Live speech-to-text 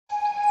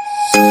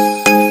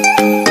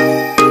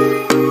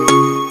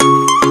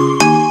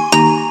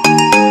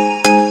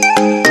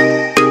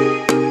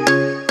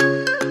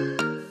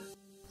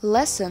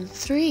Lesson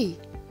 3,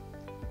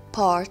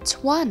 Part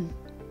 1,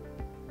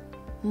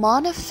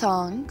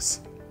 Monophthongs,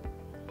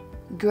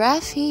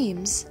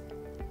 Graphemes,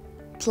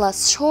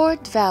 plus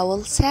short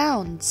vowel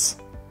sounds.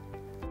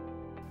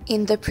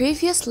 In the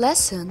previous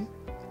lesson,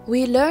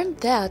 we learned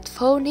that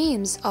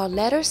phonemes are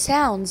letter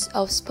sounds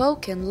of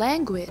spoken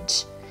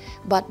language,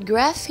 but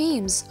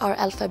graphemes are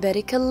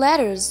alphabetical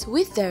letters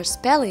with their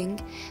spelling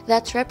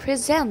that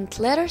represent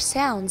letter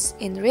sounds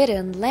in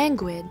written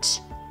language.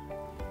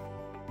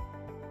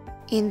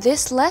 In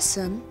this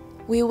lesson,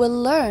 we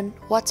will learn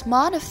what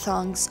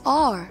monophthongs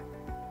are.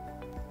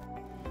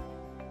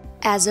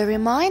 As a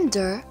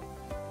reminder,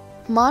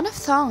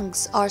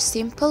 monophthongs are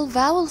simple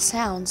vowel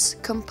sounds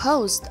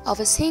composed of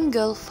a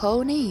single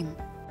phoneme.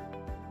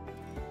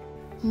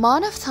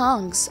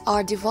 Monophthongs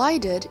are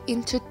divided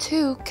into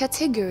two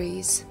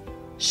categories: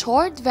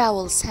 short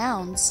vowel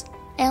sounds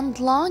and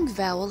long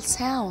vowel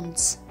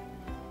sounds.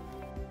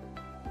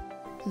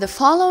 The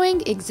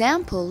following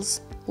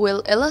examples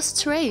will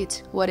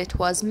illustrate what it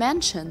was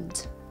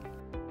mentioned.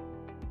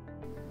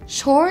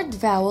 Short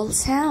vowel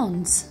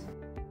sounds.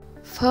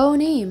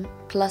 Phoneme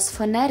plus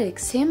phonetic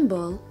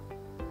symbol.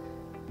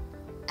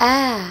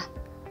 A.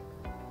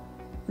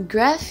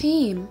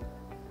 Grapheme,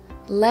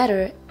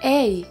 letter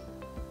A.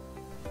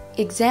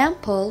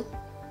 Example: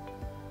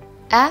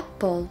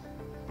 apple.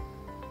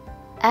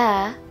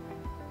 A.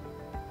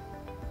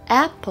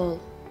 Apple.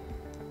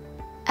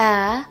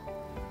 A.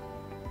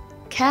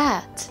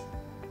 Cat.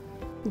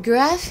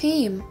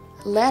 Grapheme,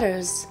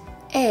 letters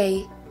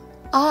A,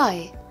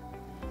 I.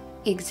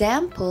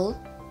 Example: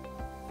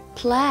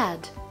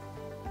 plaid.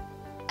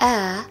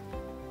 A.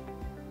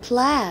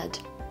 Plaid.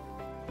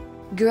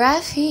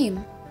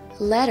 Grapheme,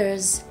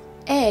 letters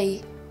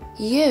A,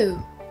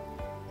 U.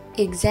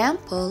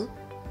 Example: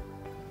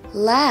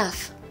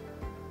 laugh.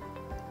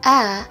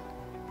 A.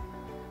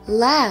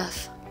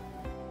 Laugh.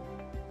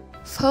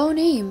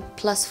 Phoneme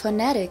plus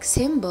phonetic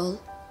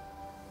symbol.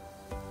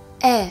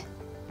 E.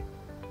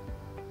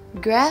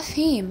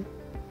 Grapheme,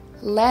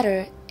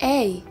 letter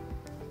A.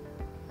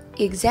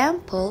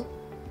 Example: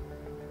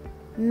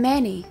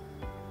 many.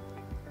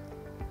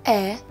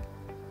 A.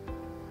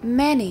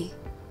 Many.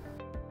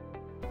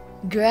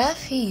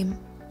 Grapheme,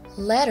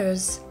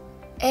 letters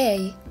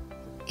A,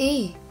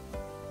 E.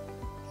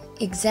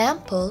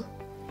 Example: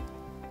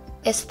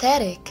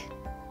 aesthetic.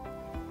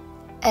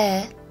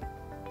 A.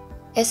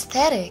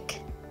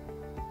 Aesthetic.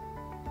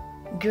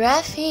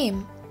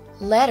 Grapheme,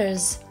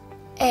 letters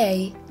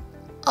A,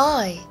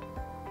 I.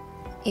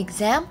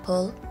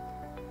 Example: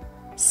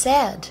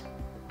 sad.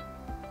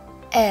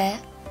 A.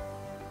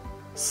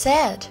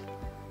 Sad.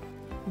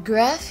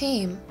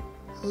 Grapheme,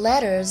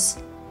 letters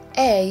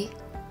A,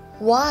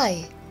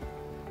 Y.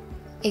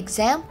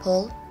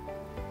 Example: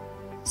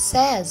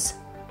 says.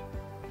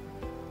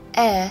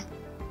 A.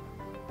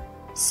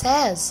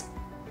 Says.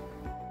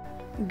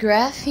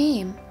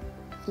 Grapheme,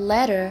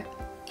 letter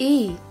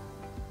E.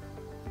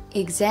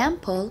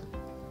 Example: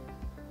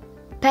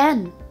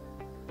 pen.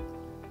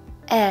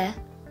 A.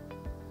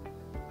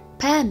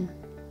 Pen.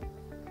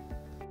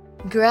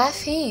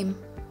 Grapheme,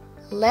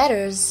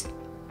 letters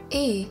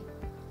E,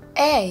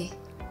 A.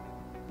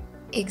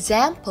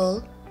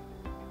 Example: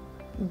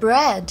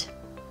 bread.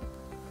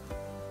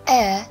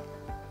 A.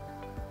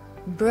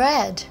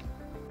 Bread.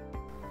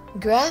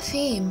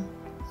 Grapheme,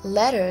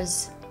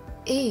 letters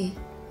E,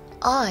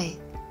 I.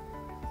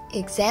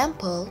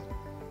 Example: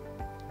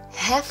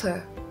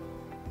 heifer.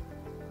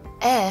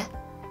 A.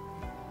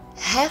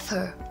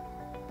 Heifer.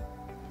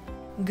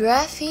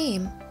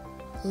 Grapheme,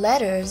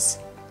 letters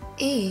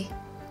E,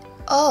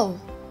 O.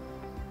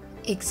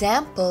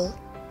 Example: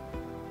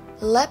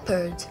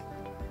 leopard.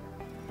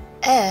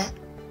 A.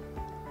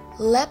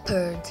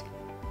 Leopard.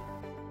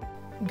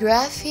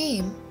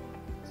 Grapheme,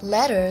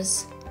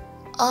 letters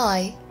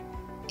I,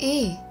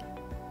 E.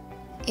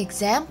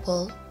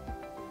 Example: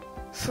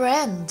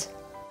 friend.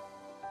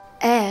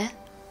 A.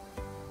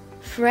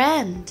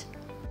 Friend.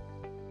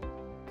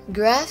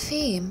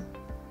 Grapheme,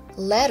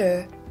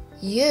 letter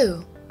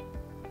U.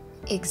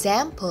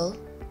 Example: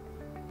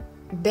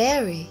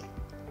 berry.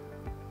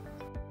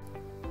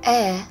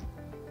 A.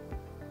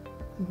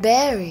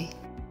 Berry.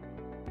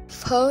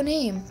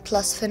 Phoneme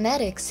plus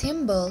phonetic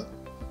symbol.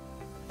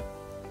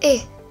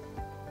 I.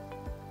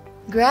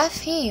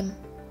 Grapheme,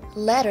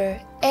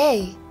 letter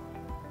A.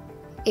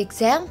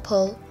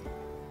 Example: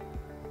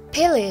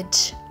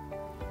 pillage.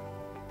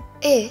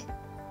 I.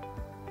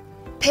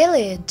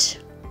 Pillage.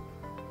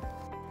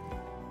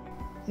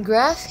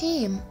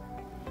 Grapheme,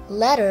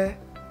 letter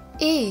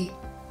E.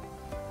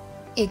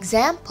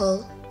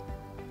 Example: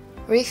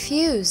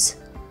 refuse.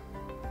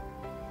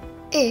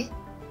 I.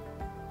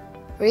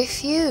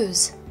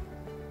 Refuse.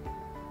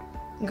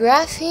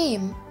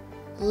 Grapheme,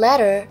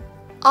 letter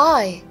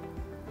I.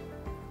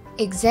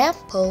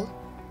 Example: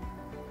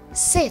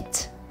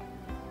 sit.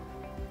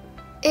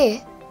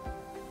 I.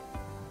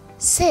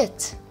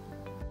 Sit.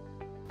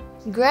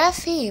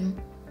 Grapheme,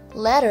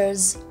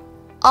 letters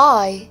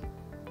I,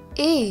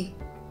 E.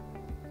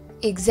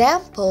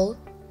 Example: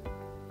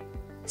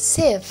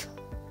 sieve,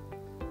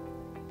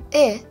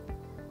 I,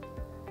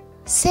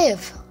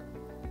 sieve.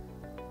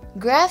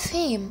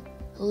 Grapheme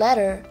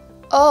letter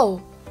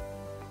O.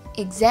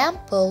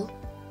 Example: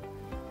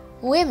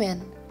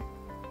 women,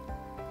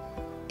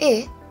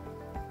 I,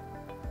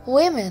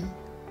 women.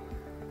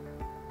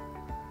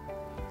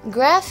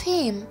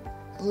 Grapheme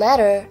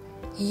letter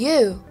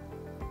U.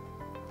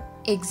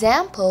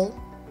 Example: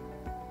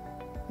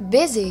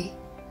 busy,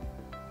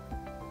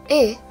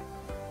 I,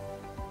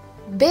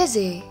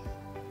 busy.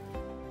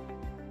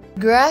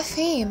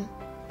 Grapheme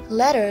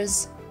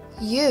letters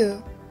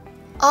U,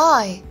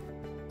 I.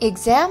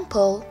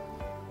 Example: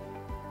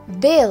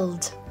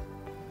 build,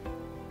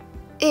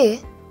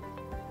 I,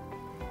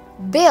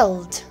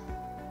 build.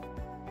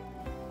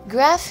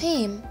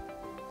 Grapheme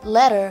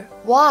letter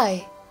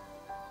Y.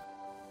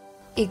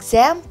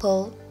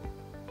 Example: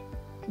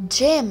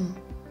 gym,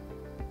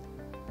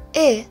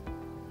 I,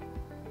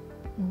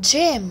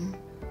 gym.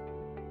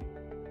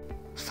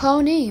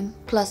 Phoneme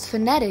plus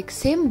phonetic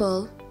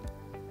symbol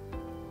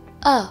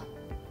A.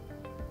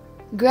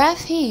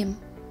 Grapheme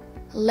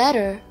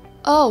letter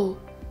O.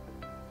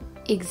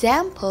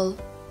 Example: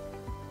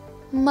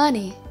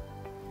 money,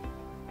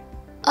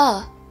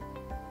 A,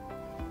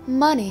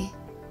 money.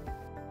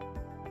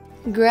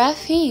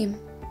 Grapheme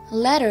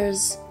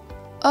letters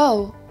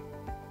O,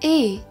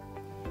 E.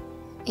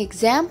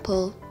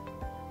 Example: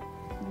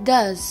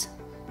 does,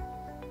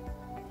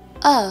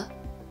 A,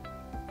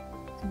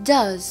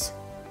 does.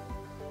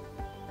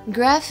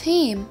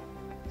 Grapheme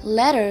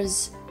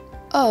letters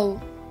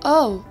O,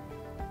 O.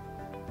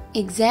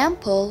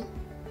 Example: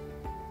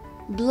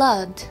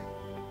 blood,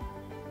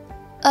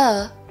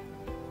 A,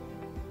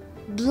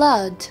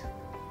 blood.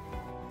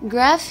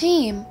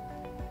 Grapheme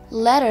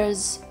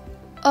letters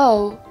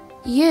O,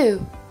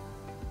 U.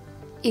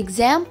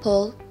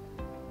 Example: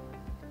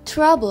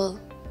 trouble,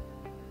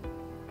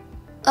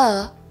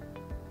 A,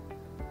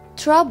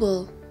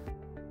 trouble.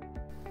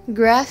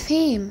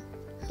 Grapheme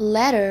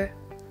letter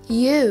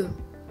U.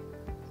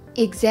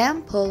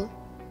 Example: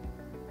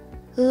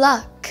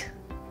 luck,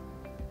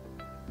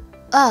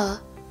 A,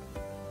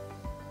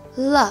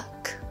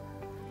 luck.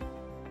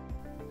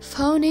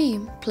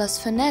 Phoneme plus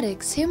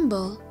phonetic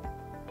symbol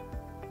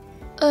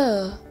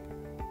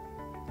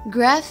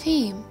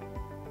Grapheme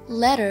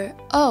letter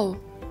O.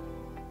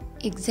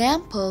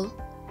 Example: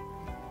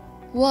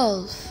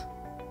 wolf,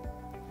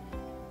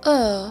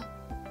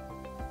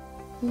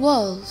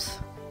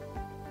 wolf.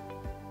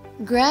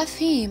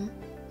 Grapheme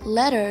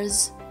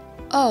letters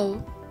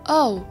O,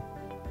 O.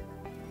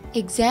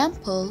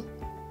 Example: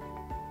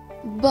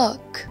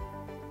 book,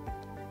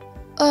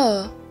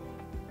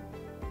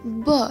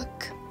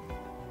 book.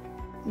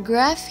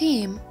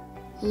 Grapheme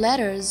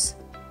letters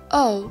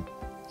O,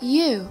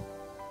 U.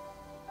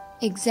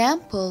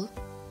 Example: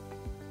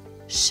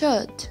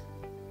 should,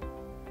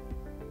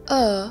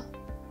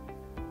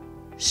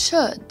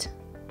 should.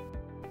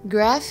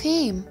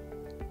 Grapheme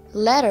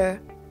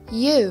letter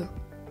U.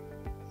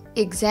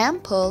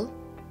 Example: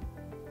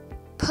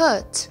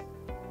 put,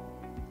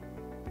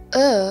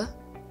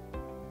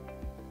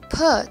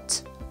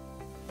 put.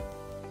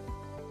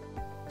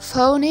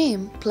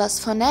 Phoneme plus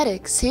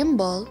phonetic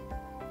symbol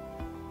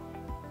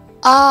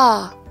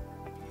A.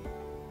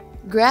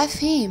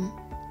 Grapheme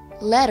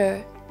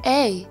letter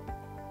A.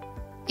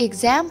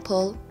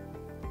 Example: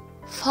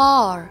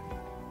 far,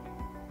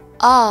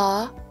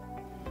 A,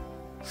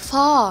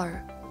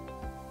 far.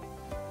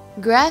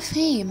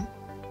 Grapheme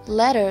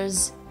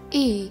letters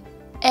E,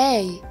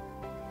 A.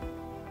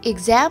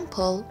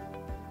 Example: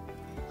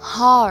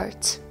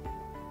 heart,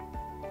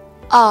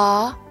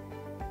 A,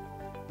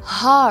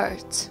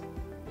 heart.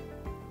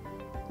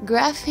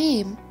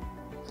 Grapheme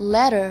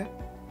letter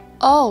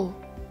O.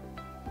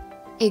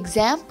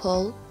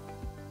 Example: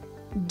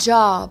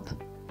 job,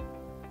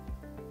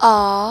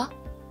 A,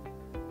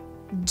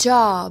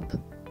 job.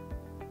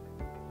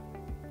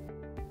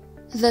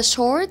 The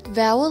short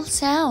vowel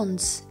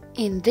sounds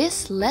in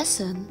this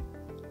lesson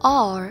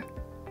are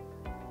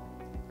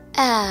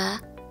A,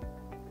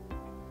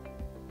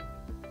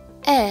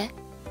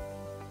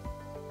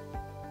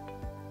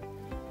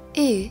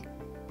 E,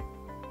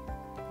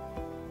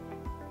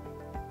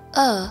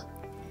 I,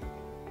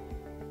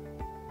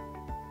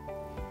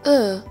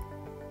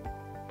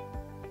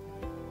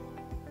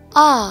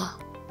 A.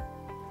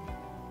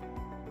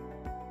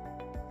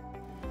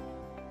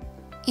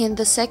 In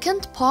the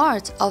second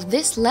part of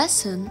this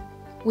lesson,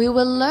 we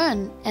will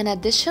learn an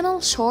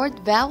additional short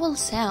vowel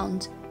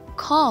sound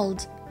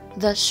called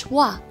the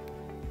Schwa,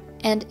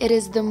 and it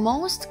is the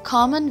most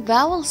common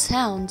vowel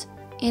sound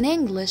in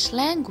English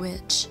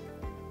language.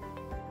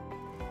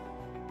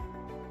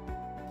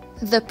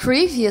 The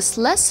previous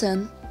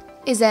lesson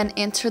is an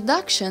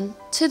introduction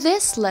to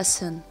this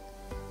lesson,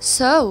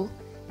 so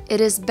it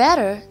is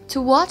better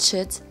to watch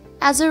it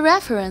as a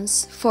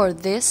reference for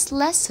this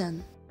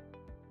lesson.